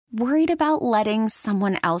Worried about letting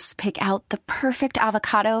someone else pick out the perfect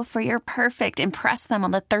avocado for your perfect impress them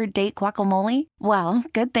on the third date guacamole? Well,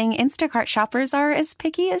 good thing Instacart shoppers are as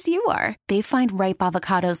picky as you are. They find ripe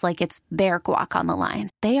avocados like it's their guac on the line.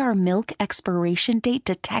 They are milk expiration date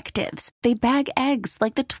detectives. They bag eggs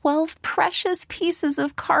like the 12 precious pieces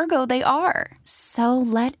of cargo they are. So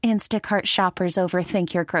let Instacart shoppers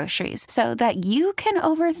overthink your groceries so that you can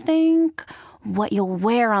overthink what you'll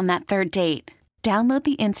wear on that third date. Download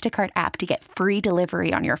the Instacart app to get free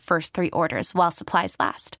delivery on your first 3 orders while supplies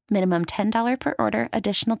last. Minimum $10 per order.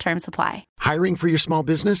 Additional terms apply. Hiring for your small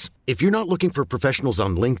business? If you're not looking for professionals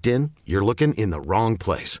on LinkedIn, you're looking in the wrong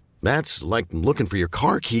place. That's like looking for your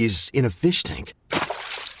car keys in a fish tank.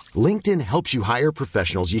 LinkedIn helps you hire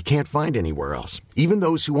professionals you can't find anywhere else, even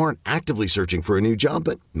those who aren't actively searching for a new job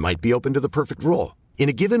but might be open to the perfect role. In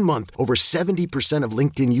a given month, over 70% of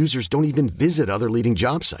LinkedIn users don't even visit other leading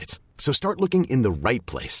job sites. So start looking in the right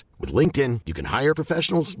place. With LinkedIn, you can hire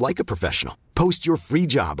professionals like a professional. Post your free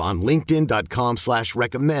job on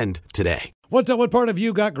linkedin.com/recommend today. What's up? What part of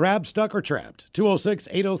you got grabbed, stuck, or trapped?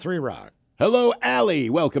 206-803-ROCK. Hello, Allie.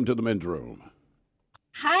 Welcome to the men's room.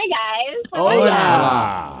 Hi, guys.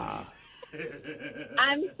 Hola.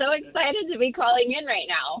 I'm so excited to be calling in right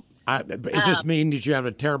now. Does this mean that you have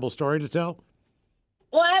a terrible story to tell?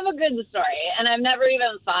 Well, I have a good story, and I've never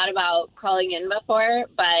even thought about calling in before,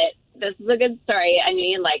 but this is a good story. I knew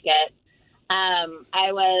you'd like it.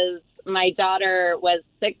 My daughter was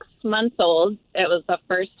 6 months old. It was the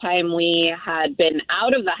first time we had been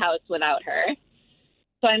out of the house without her.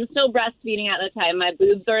 So I'm still breastfeeding at the time. My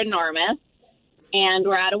boobs are enormous, and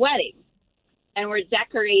we're at a wedding. And we're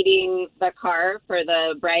decorating the car for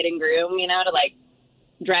the bride and groom, to,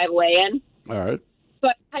 drive away in. All right. So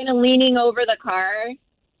I'm kind of leaning over the car,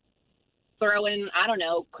 throwing,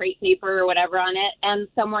 crepe paper or whatever on it, and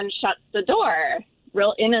someone shuts the door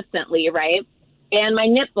real innocently, right? And my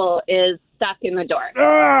nipple is stuck in the door.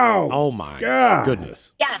 Oh my God.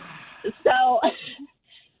 Goodness. Yeah. So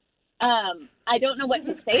I don't know what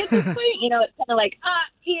to say at this point. It's kind of like,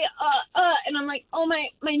 and I'm like, oh, my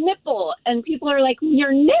nipple. And people are like,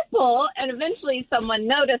 your nipple? And eventually someone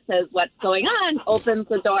notices what's going on, opens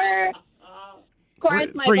the door. Of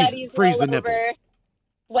course, my buddies freeze roll the nipple. over.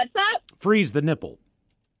 What's up? Freeze the nipple.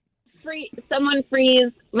 Someone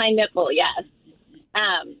freeze my nipple, yes.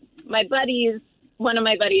 One of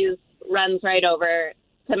my buddies runs right over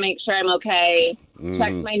to make sure I'm okay,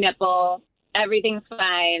 checks my nipple, everything's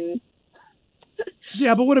fine.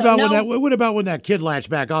 Yeah, but what about when that kid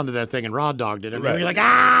latched back onto that thing and raw dogged it? And you're like,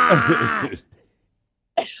 ah!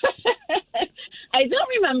 I don't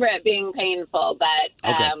remember it being painful, but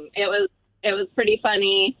okay. It was pretty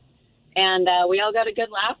funny, and we all got a good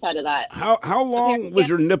laugh out of that. How long was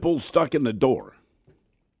your nipple stuck in the door?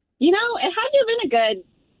 It had to have been a good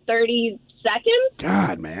 30 seconds.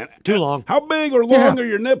 God, man. Too long. How big or long are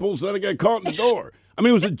your nipples that get caught in the door? I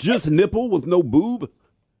mean, was it just nipple with no boob?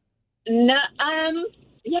 No,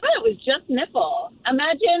 it was just nipple.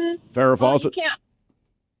 Imagine. Farrah Fawcett? You can't,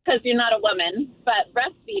 because you're not a woman, but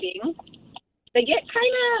breastfeeding, they get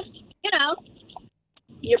kind of,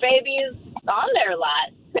 your baby's on there a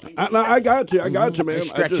lot. I got you, man. They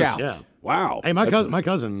stretch out. Yeah. Wow. Hey, my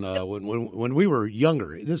cousin, when we were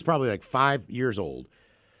younger, this is probably like 5 years old,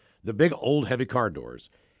 the big old heavy car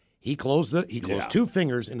doors, he closed 2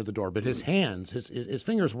 fingers into the door, but his hands, his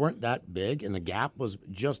fingers weren't that big, and the gap was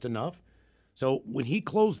just enough. So when he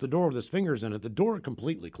closed the door with his fingers in it, the door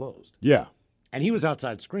completely closed. Yeah. And he was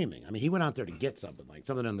outside screaming. I mean, he went out there to get something, like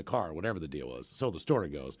something in the car, whatever the deal was. So the story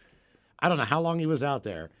goes. I don't know how long he was out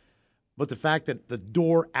there, but the fact that the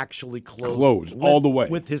door actually closed all the way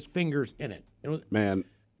with his fingers in it. Man. It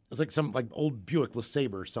was like some old Buick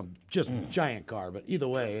LeSabre, some just giant car. But either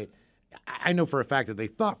way, I know for a fact that they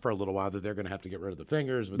thought for a little while that they're going to have to get rid of the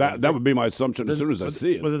fingers. But that would be my assumption as soon as I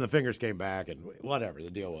see it. But then the fingers came back and whatever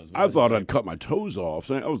the deal was. I thought I'd cut my toes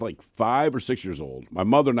off. I was like 5 or 6 years old. My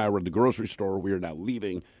mother and I were at the grocery store. We were now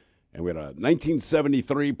leaving. And we had a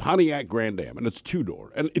 1973 Pontiac Grand Am, and it's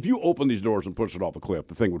 2-door. And if you open these doors and push it off a cliff,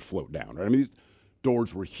 the thing would float down. Right? I mean, these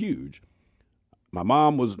doors were huge. My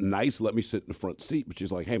mom was nice, let me sit in the front seat, but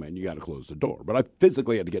she's like, hey, man, you got to close the door. But I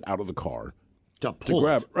physically had to get out of the car to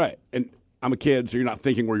grab it. Right. And I'm a kid, so you're not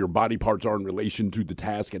thinking where your body parts are in relation to the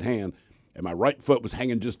task at hand. And my right foot was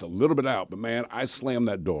hanging just a little bit out. But, man, I slammed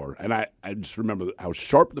that door. And I just remember how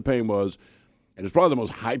sharp the pain was. And it's probably the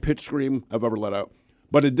most high-pitched scream I've ever let out.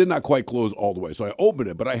 But it did not quite close all the way. So I opened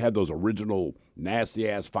it, but I had those original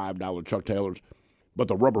nasty-ass $5 Chuck Taylors. But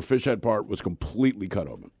the rubber fish head part was completely cut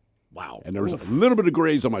open. Wow. And there was a little bit of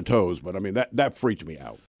graze on my toes, but, I mean, that freaked me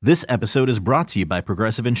out. This episode is brought to you by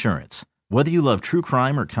Progressive Insurance. Whether you love true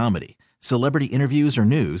crime or comedy, celebrity interviews or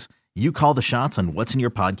news, you call the shots on what's in your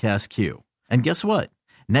podcast queue. And guess what?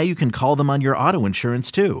 Now you can call them on your auto insurance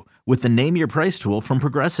too with the Name Your Price tool from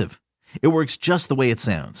Progressive. It works just the way it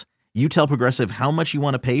sounds. You tell Progressive how much you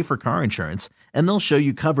want to pay for car insurance, and they'll show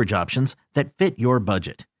you coverage options that fit your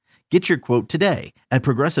budget. Get your quote today at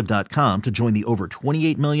Progressive.com to join the over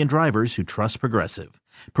 28 million drivers who trust Progressive.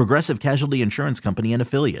 Progressive Casualty Insurance Company and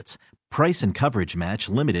Affiliates. Price and coverage match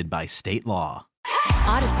limited by state law.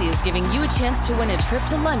 Odyssey is giving you a chance to win a trip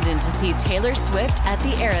to London to see Taylor Swift at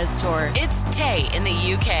the Eras Tour. It's Tay in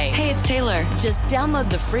the UK. Hey, it's Taylor. Just download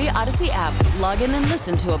the free Odyssey app, log in and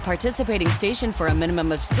listen to a participating station for a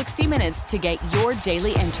minimum of 60 minutes to get your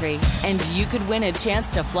daily entry. And you could win a chance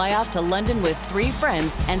to fly off to London with 3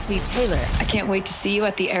 friends and see Taylor. I can't wait to see you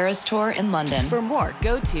at the Eras Tour in London. For more,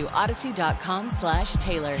 go to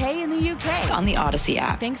odyssey.com/Taylor. Tay in the UK. It's on the Odyssey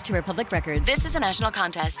app. Thanks to Republic Records. This is a national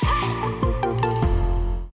contest.